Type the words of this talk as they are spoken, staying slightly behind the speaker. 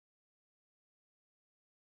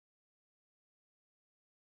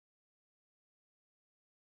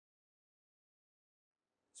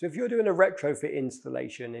So if you're doing a retrofit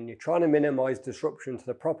installation and you're trying to minimize disruption to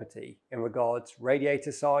the property in regards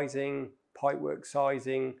radiator sizing, pipework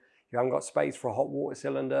sizing, you haven't got space for a hot water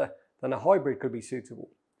cylinder, then a hybrid could be suitable.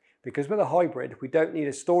 Because with a hybrid, we don't need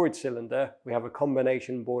a storage cylinder, we have a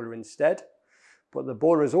combination boiler instead. But the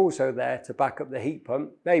boiler is also there to back up the heat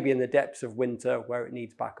pump, maybe in the depths of winter where it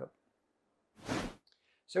needs backup.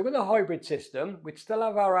 So with a hybrid system, we'd still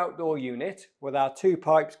have our outdoor unit with our two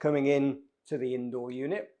pipes coming in to the indoor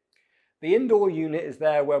unit. The indoor unit is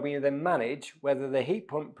there where we then manage whether the heat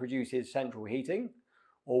pump produces central heating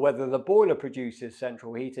or whether the boiler produces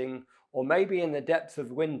central heating, or maybe in the depths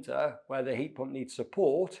of winter where the heat pump needs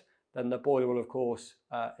support, then the boiler will of course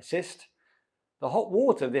assist. The hot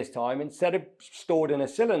water this time, instead of stored in a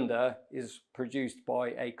cylinder, is produced by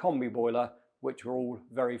a combi boiler, which we're all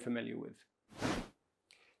very familiar with.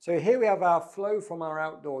 So here we have our flow from our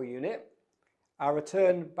outdoor unit, our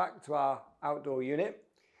return back to our outdoor unit.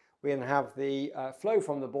 We then have the flow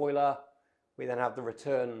from the boiler, we then have the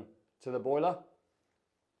return to the boiler.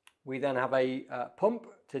 We then have a pump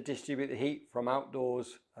to distribute the heat from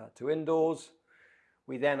outdoors to indoors.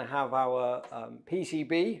 We then have our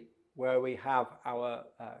PCB, where we have our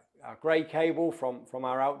grey cable from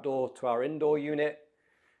our outdoor to our indoor unit.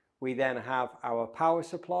 We then have our power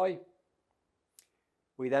supply.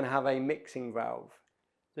 We then have a mixing valve.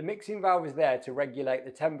 The mixing valve is there to regulate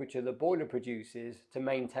the temperature the boiler produces to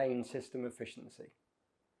maintain system efficiency.